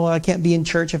think, I can't be in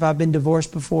church if I've been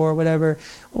divorced before or whatever.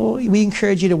 Well, we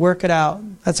encourage you to work it out.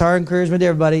 That's our encouragement to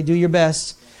everybody. Do your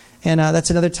best. And that's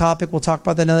another topic. We'll talk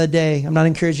about that another day. I'm not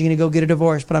encouraging you to go get a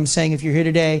divorce, but I'm saying if you're here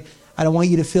today, I don't want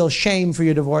you to feel shame for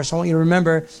your divorce. I want you to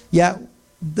remember,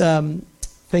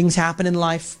 things happen in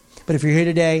life, but if you're here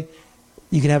today,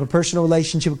 you can have a personal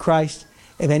relationship with Christ.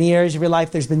 If any areas of your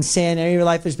life there's been sin, any of your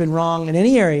life there's been wrong, in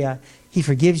any area, He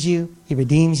forgives you, He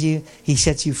redeems you, He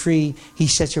sets you free, He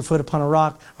sets your foot upon a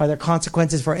rock. Are there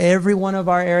consequences for every one of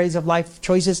our areas of life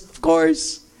choices? Of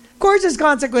course. Of course there's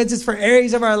consequences for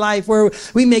areas of our life where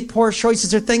we make poor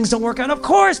choices or things don't work out. Of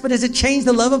course, but does it change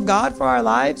the love of God for our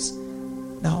lives?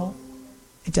 No,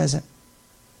 it doesn't.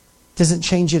 It doesn't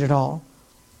change it at all.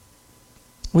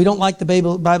 We don't like the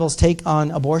Bible's take on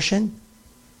abortion.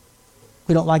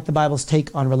 We don't like the Bible's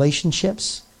take on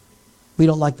relationships. We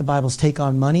don't like the Bible's take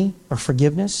on money or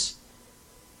forgiveness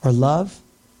or love.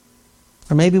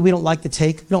 Or maybe we don't like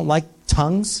we don't like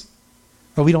tongues,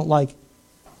 or we don't like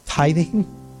tithing,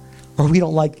 or we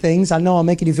don't like things. I know I'm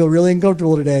making you feel really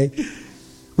uncomfortable today.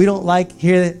 We don't like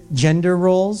gender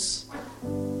roles.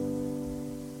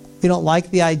 We don't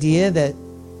like the idea that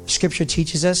Scripture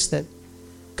teaches us that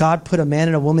God put a man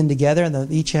and a woman together and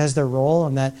that each has their role,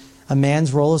 and that a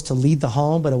man's role is to lead the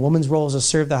home, but a woman's role is to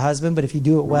serve the husband. But if you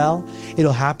do it well,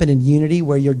 it'll happen in unity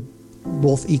where you're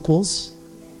both equals.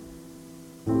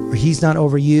 Where he's not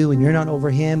over you and you're not over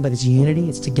him, but it's unity,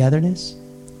 it's togetherness.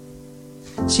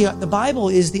 See, the Bible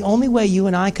is the only way you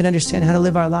and I can understand how to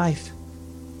live our life.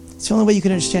 It's the only way you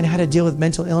can understand how to deal with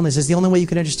mental illness. It's the only way you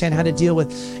can understand how to deal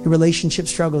with your relationship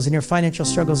struggles and your financial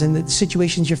struggles and the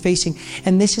situations you're facing.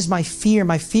 And this is my fear.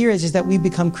 My fear is that we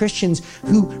become Christians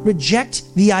who reject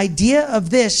the idea of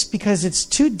this because it's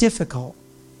too difficult.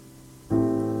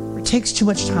 It takes too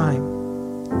much time.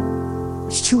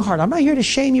 It's too hard. I'm not here to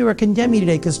shame you or condemn you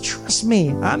today, because trust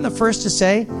me, I'm the first to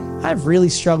say I've really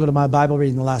struggled with my Bible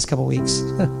reading the last couple of weeks.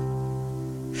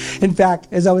 In fact,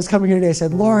 as I was coming here today, I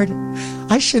said, Lord,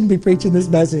 I shouldn't be preaching this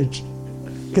message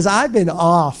because I've been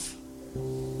off.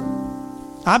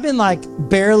 I've been like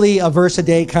barely a verse a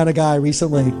day kind of guy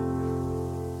recently.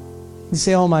 You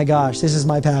say, oh my gosh, this is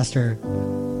my pastor.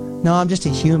 No, I'm just a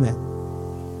human.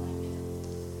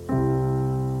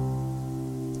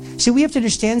 See, we have to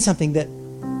understand something, that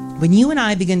when you and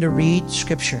I begin to read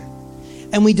Scripture,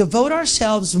 and we devote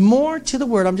ourselves more to the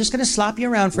Word. I'm just going to slap you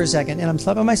around for a second, and I'm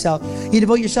slapping myself. You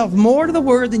devote yourself more to the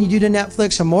Word than you do to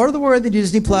Netflix, or more to the Word than you do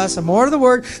to Disney Plus, or more to the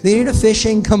Word than you do to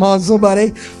fishing. Come on,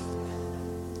 somebody.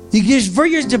 You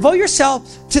just devote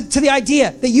yourself to the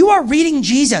idea that you are reading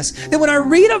Jesus. That when I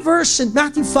read a verse in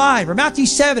Matthew 5 or Matthew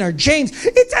 7 or James,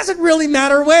 it doesn't really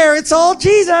matter where. It's all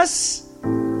Jesus.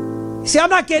 See, I'm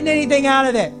not getting anything out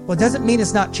of it. Well, it doesn't mean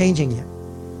it's not changing you.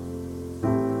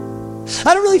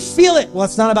 I don't really feel it. Well,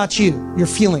 it's not about you, your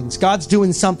feelings. God's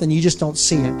doing something, you just don't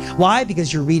see it. Why?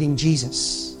 Because you're reading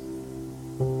Jesus.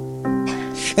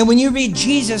 And when you read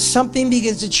Jesus, something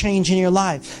begins to change in your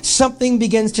life. Something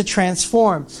begins to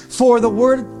transform. For the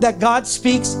word that God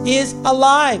speaks is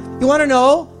alive. You want to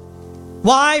know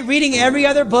why reading every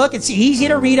other book, it's easy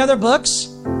to read other books?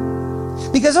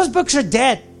 Because those books are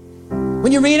dead.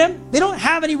 When you read them, they don't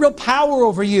have any real power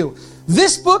over you.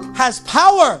 This book has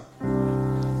power.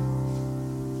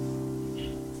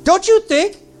 Don't you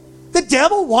think the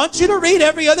devil wants you to read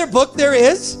every other book there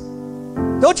is?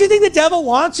 Don't you think the devil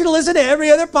wants you to listen to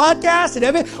every other podcast and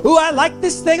I like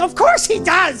this thing? Of course he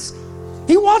does.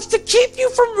 He wants to keep you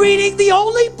from reading the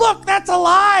only book that's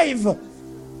alive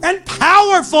and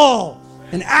powerful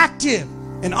and active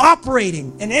and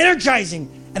operating and energizing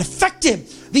and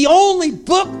effective. The only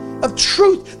book of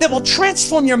truth that will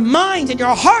transform your mind and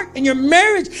your heart and your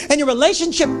marriage and your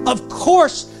relationship. Of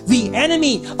course, the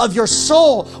enemy of your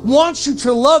soul wants you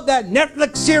to love that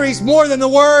Netflix series more than the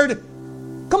Word.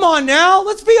 Come on now,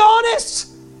 let's be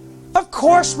honest. Of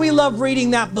course we love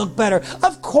reading that book better.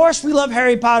 Of course we love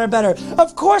Harry Potter better.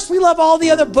 Of course we love all the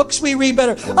other books we read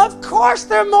better. Of course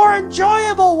they're more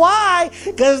enjoyable. Why?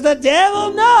 Because the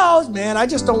devil knows, man, I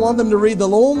just don't want them to read the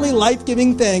only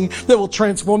life-giving thing that will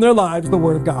transform their lives, the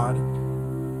Word of God.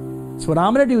 So what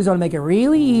I'm going to do is I'm going to make it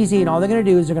really easy, and all they're going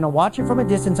to do is they're going to watch it from a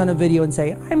distance on a video and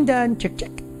say, I'm done, check,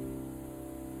 check.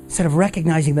 Instead of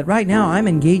recognizing that right now I'm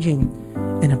engaging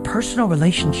in a personal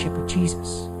relationship with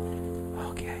Jesus.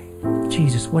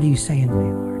 Jesus, what are you saying to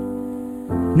me,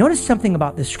 Lord? Notice something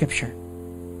about this scripture.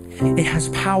 It has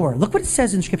power. Look what it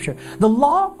says in scripture. The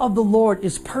law of the Lord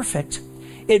is perfect.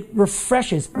 It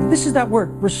refreshes. This is that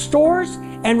word. Restores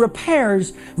and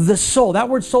repairs the soul. That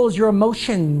word soul is your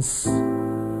emotions.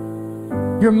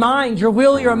 Your mind, your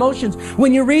will, your emotions.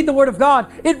 When you read the Word of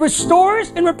God, it restores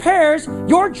and repairs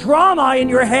your drama in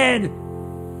your head.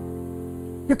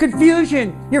 Your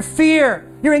confusion, your fear,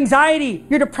 your anxiety,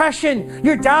 your depression,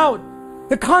 your doubt.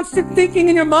 The constant thinking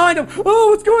in your mind of, oh,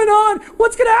 what's going on?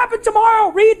 What's going to happen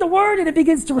tomorrow? Read the Word and it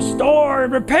begins to restore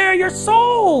and repair your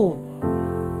soul.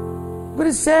 What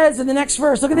it says in the next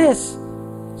verse, look at this.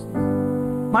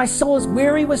 My soul is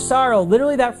weary with sorrow.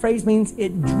 Literally that phrase means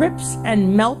it drips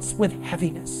and melts with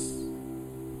heaviness.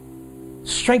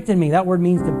 Strengthen me. That word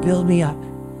means to build me up.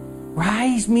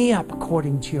 Rise me up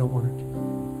according to your word.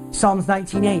 Psalms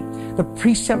 19:8, the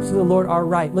precepts of the Lord are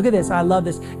right. Look at this. I love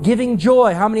this. Giving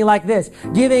joy. How many like this?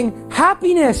 Giving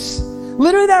happiness.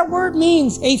 Literally that word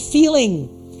means a feeling.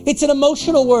 It's an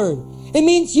emotional word. It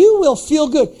means you will feel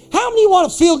good. How many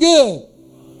want to feel good?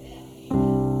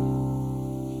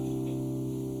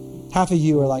 Half of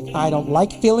you are like, I don't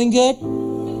like feeling good.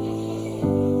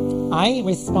 I ain't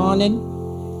responding.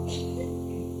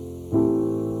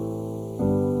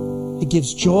 It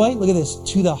gives joy, look at this,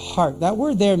 to the heart. That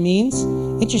word there means,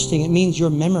 interesting, it means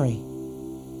your memory.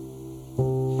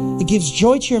 It gives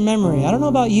joy to your memory. I don't know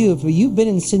about you, but you've been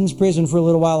in sin's prison for a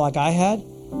little while like I had.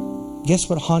 Guess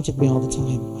what haunted me all the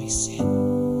time? My sin.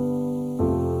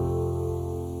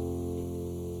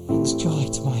 It brings joy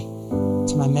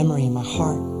to my memory and my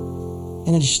heart.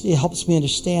 And it helps me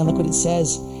understand. Look what it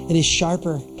says. It is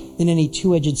sharper than any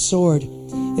two-edged sword.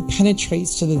 It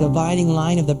penetrates to the dividing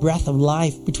line of the breath of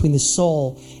life between the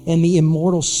soul and the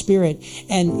immortal spirit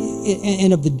and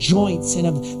of the joints and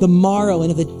of the marrow and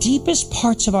of the deepest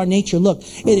parts of our nature. Look,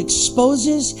 it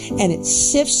exposes and it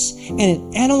sifts and it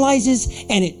analyzes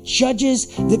and it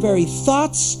judges the very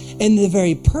thoughts and the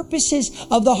very purposes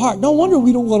of the heart. No wonder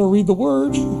we don't want to read the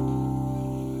Word.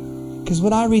 Because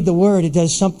when I read the Word, it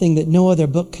does something that no other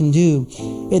book can do.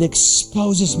 It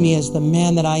exposes me as the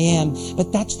man that I am.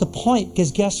 But that's the point,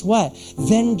 because guess what?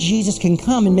 Then Jesus can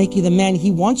come and make you the man He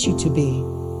wants you to be.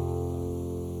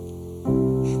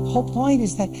 The whole point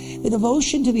is that the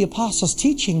devotion to the apostles'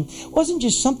 teaching wasn't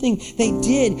just something they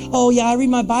did. Oh yeah, I read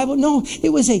my Bible. No, it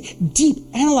was a deep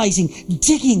analyzing,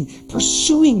 digging,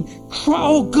 pursuing.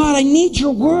 Oh God, I need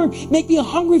your word. Make me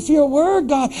hungry for your word,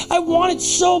 God. I want it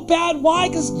so bad. Why?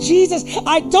 Because Jesus,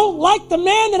 I don't like the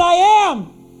man that I am.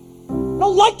 I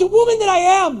don't like the woman that I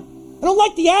am. I don't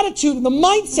like the attitude and the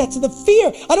mindsets and the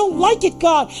fear. I don't like it,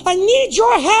 God. I need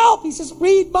your help. He says,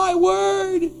 read my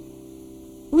word.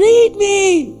 Read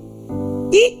me.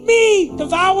 Eat me.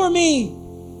 Devour me.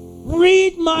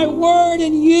 Read my word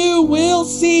and you will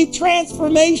see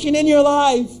transformation in your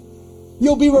life.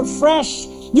 You'll be refreshed.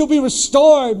 You'll be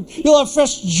restored. You'll have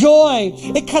fresh joy.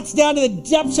 It cuts down to the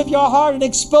depths of your heart and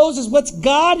exposes what's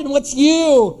God and what's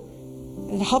you.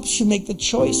 And it helps you make the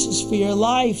choices for your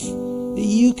life that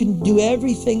you can do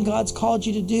everything God's called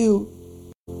you to do.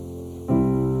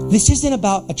 This isn't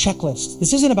about a checklist.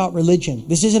 This isn't about religion.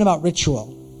 This isn't about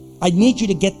ritual. I need you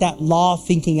to get that law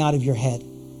thinking out of your head.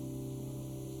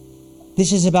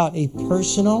 This is about a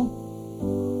personal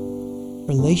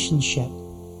relationship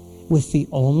with the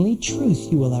only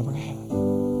truth you will ever have.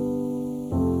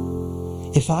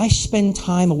 If I spend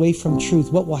time away from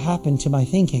truth, what will happen to my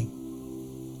thinking?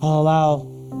 I'll allow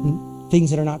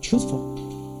things that are not truthful.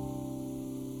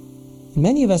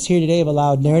 Many of us here today have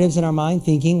allowed narratives in our mind,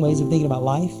 thinking, ways of thinking about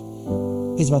life,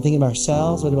 ways about thinking about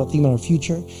ourselves, ways about thinking about our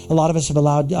future. A lot of us have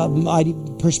allowed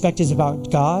perspectives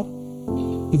about God.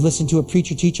 We've listened to a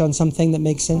preacher teach on something that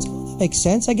makes sense. Oh, that makes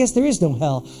sense. I guess there is no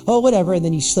hell. Oh, whatever. And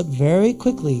then you slip very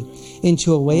quickly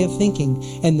into a way of thinking,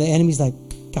 and the enemy's like,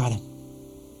 got him.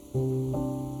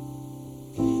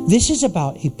 This is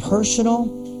about a personal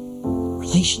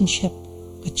relationship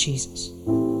with Jesus.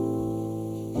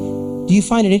 Do you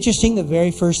find it interesting the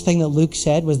very first thing that Luke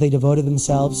said was they devoted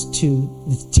themselves to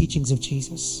the teachings of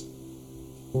Jesus?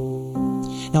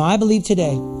 Now, I believe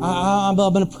today, I'm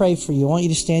going to pray for you. I want you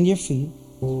to stand to your feet.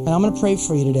 And I'm going to pray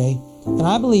for you today. And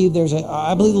I believe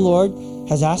the Lord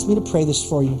has asked me to pray this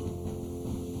for you.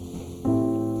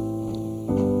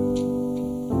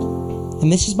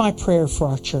 And this is my prayer for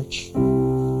our church. If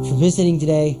you're visiting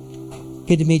today,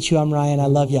 good to meet you. I'm Ryan. I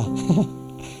love you.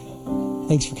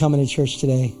 Thanks for coming to church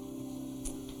today.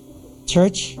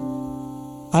 Church,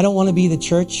 I don't want to be the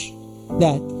church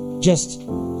that just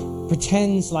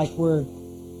pretends like we're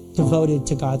devoted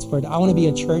to God's word. I want to be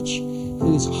a church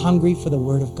who's hungry for the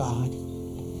word of God.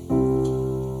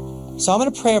 So I'm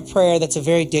going to pray a prayer that's a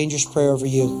very dangerous prayer over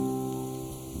you.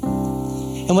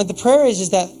 And what the prayer is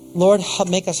that, Lord,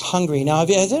 make us hungry. Now,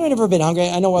 has anyone ever been hungry?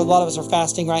 I know a lot of us are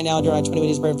fasting right now during our 21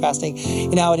 days of prayer and fasting. You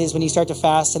know how it is when you start to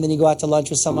fast and then you go out to lunch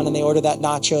with someone and they order that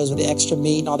nachos with the extra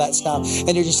meat and all that stuff.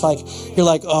 And you're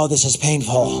like, oh, this is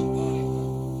painful.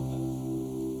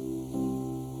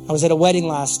 I was at a wedding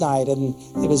last night and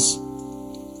it was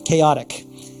chaotic.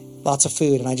 Lots of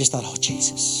food. And I just thought, oh,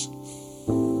 Jesus.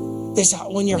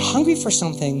 When you're hungry for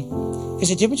something,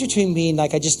 there's a difference between being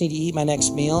like, I just need to eat my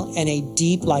next meal, and a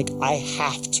deep, like, I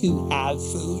have to have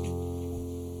food.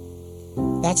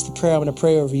 That's the prayer I'm going to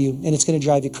pray over you, and it's going to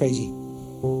drive you crazy.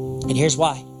 And here's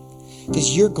why.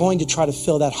 Because you're going to try to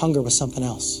fill that hunger with something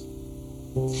else.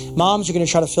 Moms, you're going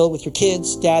to try to fill it with your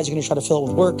kids. Dads, you're going to try to fill it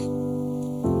with work.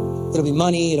 It'll be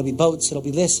money, it'll be boats, it'll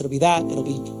be this, it'll be that, it'll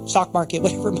be stock market,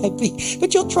 whatever it might be.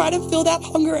 But you'll try to fill that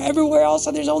hunger everywhere else,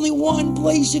 and there's only one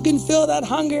place you can fill that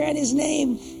hunger, and his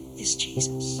name is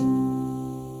Jesus.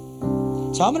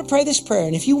 So I'm going to pray this prayer,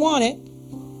 and if you want it,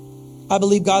 I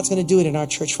believe God's going to do it in our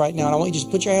church right now. And I want you to just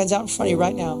put your hands out in front of you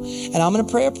right now, and I'm going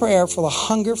to pray a prayer for the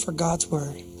hunger for God's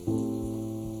word.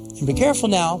 And be careful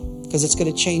now, because it's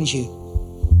going to change you.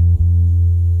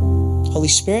 Holy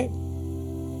Spirit,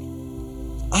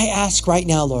 I ask right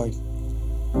now, Lord,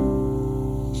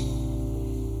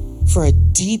 for a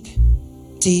deep,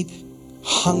 deep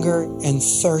hunger and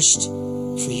thirst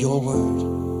for your word.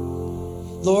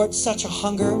 Lord, such a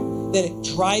hunger that it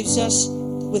drives us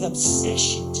with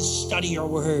obsession to study your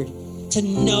word, to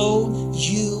know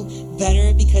you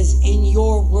better, because in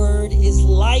your word is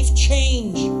life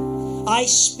change. I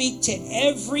speak to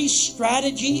every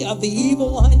strategy of the evil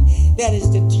one that has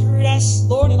deterred us,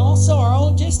 Lord, and also our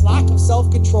own just lack of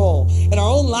self-control and our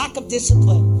own lack of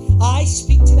discipline. I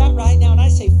speak to that right now, and I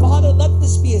say, Father, let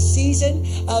this be a season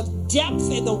of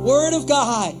depth in the word of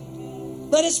God.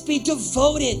 Let us be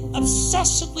devoted,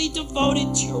 obsessively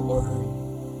devoted to your word.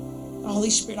 Holy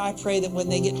Spirit, I pray that when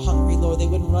they get hungry, Lord, they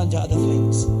wouldn't run to other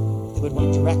things. They would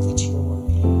run directly to your word,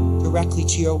 directly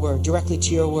to your word, directly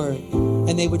to your word.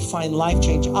 And they would find life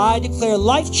change. I declare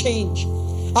life change.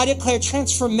 I declare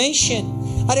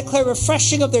transformation. I declare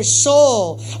refreshing of their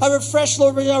soul. I refresh,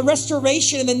 Lord,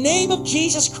 restoration in the name of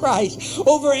Jesus Christ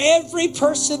over every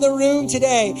person in the room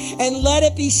today. And let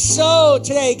it be so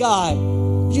today, God.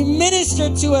 You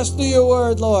minister to us through your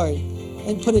word, Lord,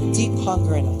 and put a deep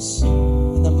hunger in us.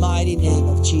 In the mighty name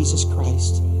of Jesus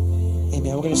Christ.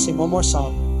 Amen. We're going to sing one more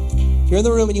song. If you're in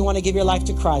the room and you want to give your life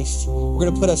to Christ, we're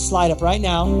going to put a slide up right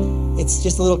now. It's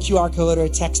just a little QR code or a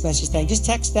text message thing. Just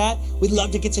text that. We'd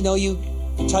love to get to know you,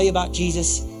 tell you about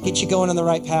Jesus, get you going on the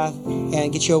right path,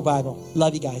 and get you a Bible.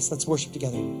 Love you guys. Let's worship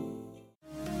together.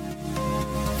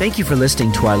 Thank you for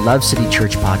listening to our Love City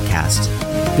Church podcast.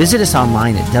 Visit us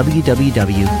online at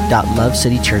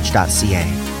www.lovecitychurch.ca.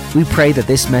 We pray that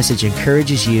this message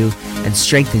encourages you and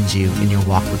strengthens you in your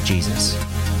walk with Jesus.